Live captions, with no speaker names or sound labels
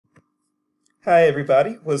Hi,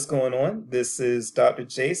 everybody. What's going on? This is Dr.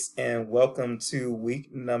 Jace, and welcome to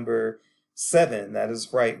week number 7. That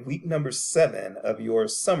is right, week number 7 of your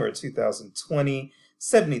summer 2020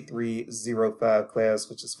 7305 class,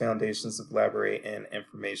 which is Foundations of Library and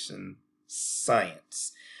Information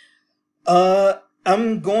Science.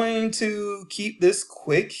 I'm going to keep this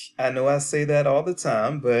quick. I know I say that all the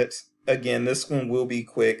time, but again, this one will be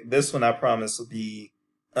quick. This one I promise will be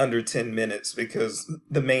under 10 minutes because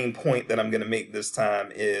the main point that I'm going to make this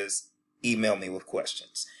time is email me with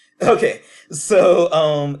questions. Okay,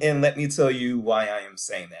 and let me tell you why I am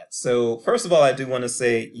saying that. So, first of all, I do want to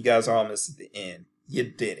say you guys are almost at the end. You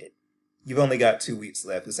did it. You've only got 2 weeks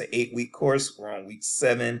left. It's an 8-week course. We're on week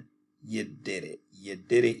 7. You did it. You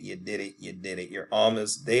did it. You did it. You did it. You're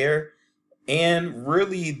almost there. And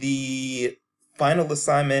really, the final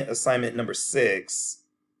assignment, assignment number 6,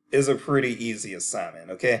 is a pretty easy assignment,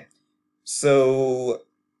 okay? So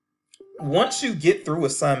once you get through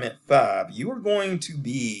assignment 5, you are going to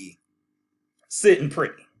be sitting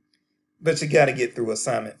pretty. But you got to get through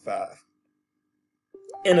assignment 5.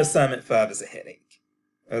 And assignment 5 is a headache,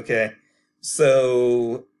 okay?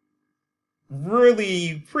 So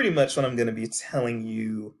really, pretty much what I'm going to be telling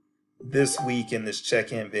you this week in this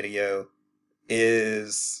check-in video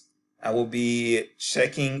is I will be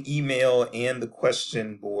checking email and the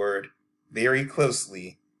question board very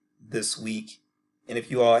closely this week. And if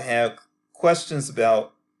you all have questions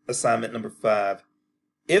about assignment number 5,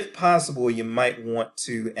 if possible, you might want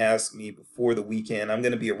to ask me before the weekend. I'm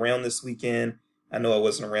going to be around this weekend. I know I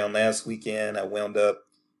wasn't around last weekend. I wound up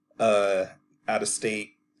out of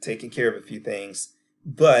state taking care of a few things.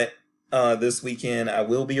 But this weekend I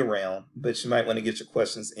will be around, but you might want to get your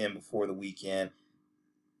questions in before the weekend.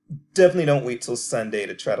 Definitely don't wait till Sunday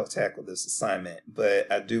to try to tackle this assignment,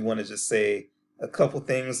 but I do want to just say a couple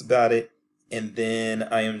things about it, and then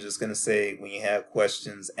I am just going to say when you have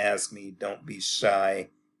questions, ask me. Don't be shy,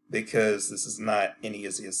 because this is not an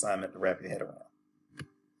easy assignment to wrap your head around.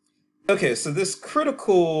 Okay, so this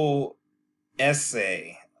critical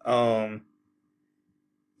essay,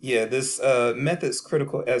 this methods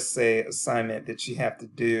critical essay assignment that you have to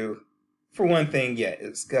do, for one thing,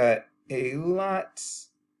 it's got a lot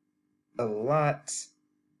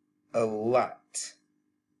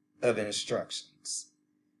of instructions.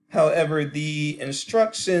 However, the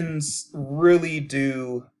instructions really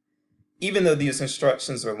do, even though these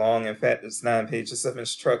instructions are long, in fact, it's 9 pages of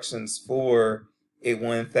instructions for a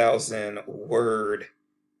 1,000 word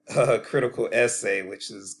critical essay,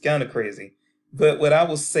 which is kind of crazy. But what I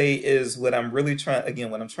will say is what I'm trying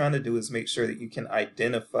to do is make sure that you can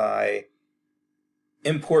identify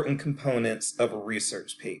important components of a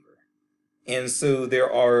research paper. And so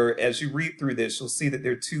there are, as you read through this, you'll see that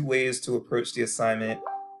there are 2 ways to approach the assignment.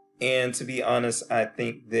 And to be honest, I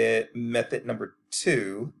think that method number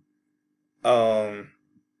 2,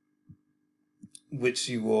 which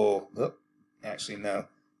you will,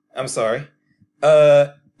 I'm sorry.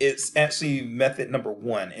 It's actually method number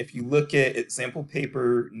 1. If you look at example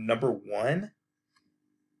paper number 1,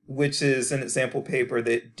 which is an example paper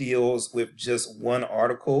that deals with just one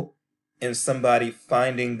article and somebody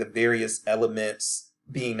finding the various elements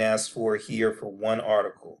being asked for here for one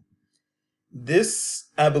article.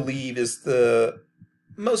 This, I believe, is the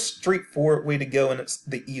most straightforward way to go, and it's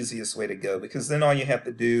the easiest way to go, because then all you have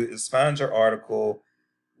to do is find your article,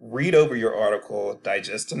 read over your article,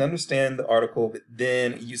 digest and understand the article, but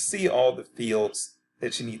then you see all the fields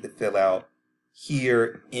that you need to fill out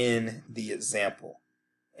here in the example.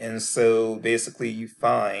 And so basically you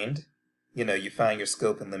find your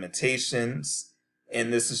scope and limitations,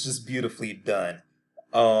 and this is just beautifully done.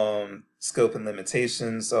 Scope and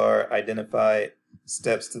limitations are identified,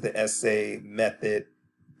 steps to the essay, method,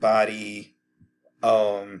 body,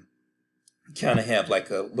 kind of have like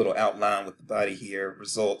a little outline with the body here,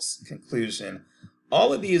 results, conclusion.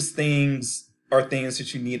 All of these things are things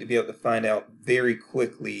that you need to be able to find out very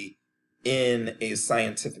quickly in a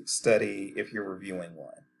scientific study if you're reviewing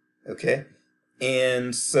one, okay?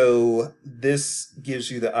 And so this gives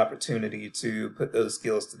you the opportunity to put those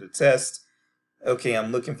skills to the test. Okay,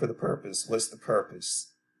 I'm looking for the purpose. What's the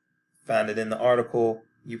purpose? Find it in the article,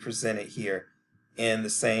 you present it here. And the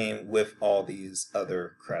same with all these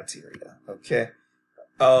other criteria, okay?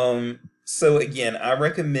 So again, I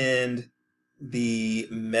recommend the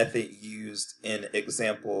method used in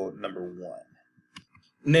example number 1.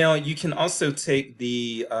 Now, you can also take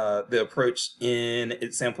the approach in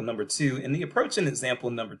example number 2, and the approach in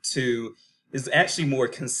example number 2 is actually more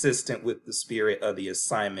consistent with the spirit of the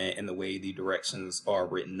assignment and the way the directions are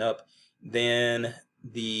written up than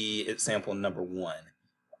the example number 1.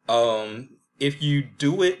 if you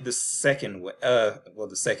do it the second way,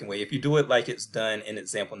 the second way, if you do it like it's done in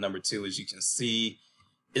example number 2, as you can see,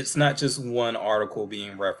 it's not just one article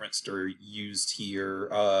being referenced or used here.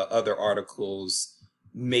 Other articles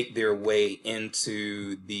make their way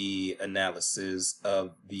into the analysis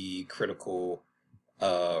of the critical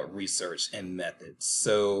research and methods.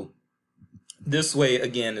 So this way,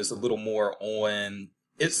 again, is a little more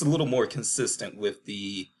it's a little more consistent with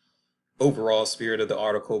the overall spirit of the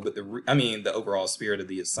article, but the overall spirit of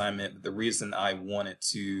the assignment. But the reason I wanted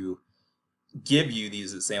to give you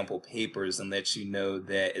these example papers and let you know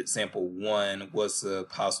that example 1 was a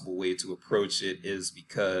possible way to approach it is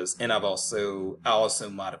because, and I also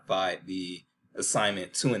modified the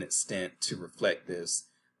assignment to an extent to reflect this.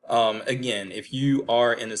 Again, if you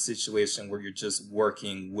are in a situation where you're just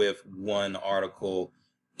working with one article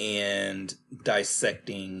and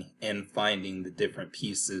dissecting and finding the different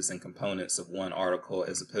pieces and components of one article,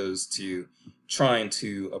 as opposed to trying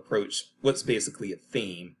to approach what's basically a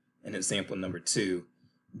theme in example number 2,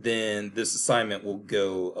 then this assignment will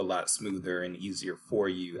go a lot smoother and easier for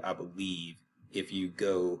you, I believe, if you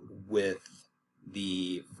go with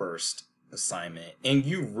the first assignment. And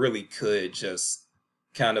you really could just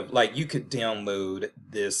kind of like, you could download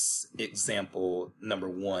this example number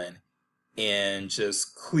 1 and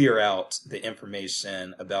just clear out the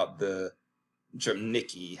information about the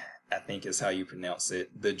Dropnicki, I think is how you pronounce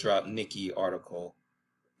it, the Dropnicki article,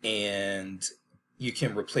 and you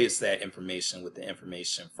can replace that information with the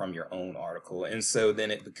information from your own article. And so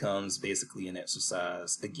then it becomes basically an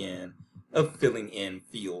exercise, again, of filling in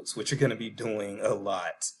fields, which you're going to be doing a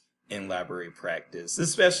lot in library practice,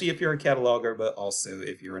 especially if you're a cataloger, but also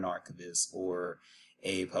if you're an archivist or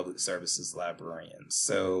a public services librarian.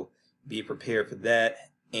 So be prepared for that.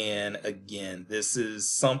 And again, this is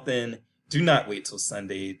something, do not wait till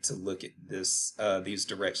Sunday to look at this, these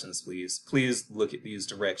directions, please. Please look at these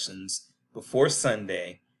directions before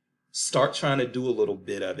Sunday. Start trying to do a little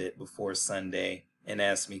bit of it before Sunday and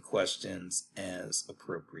ask me questions as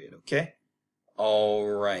appropriate, okay? All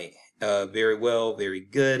right. Very well, very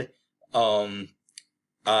good.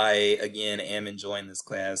 I, again, am enjoying this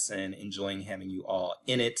class and enjoying having you all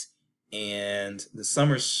in it. And the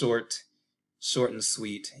summer's short and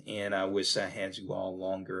sweet, and I wish I had you all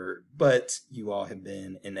longer, but you all have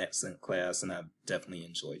been an excellent class, and I've definitely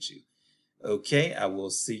enjoyed you. Okay, I will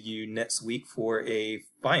see you next week for a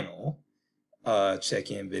final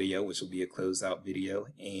check-in video, which will be a closeout video.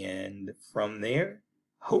 And from there,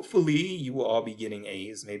 hopefully you will all be getting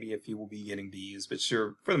A's. Maybe a few will be getting B's, but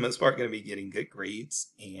you're, for the most part, going to be getting good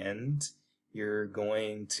grades. And you're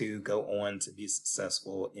going to go on to be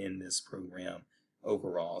successful in this program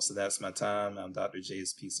overall. So that's my time. I'm Dr.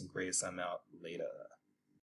 J's Peace and Grace. I'm out later.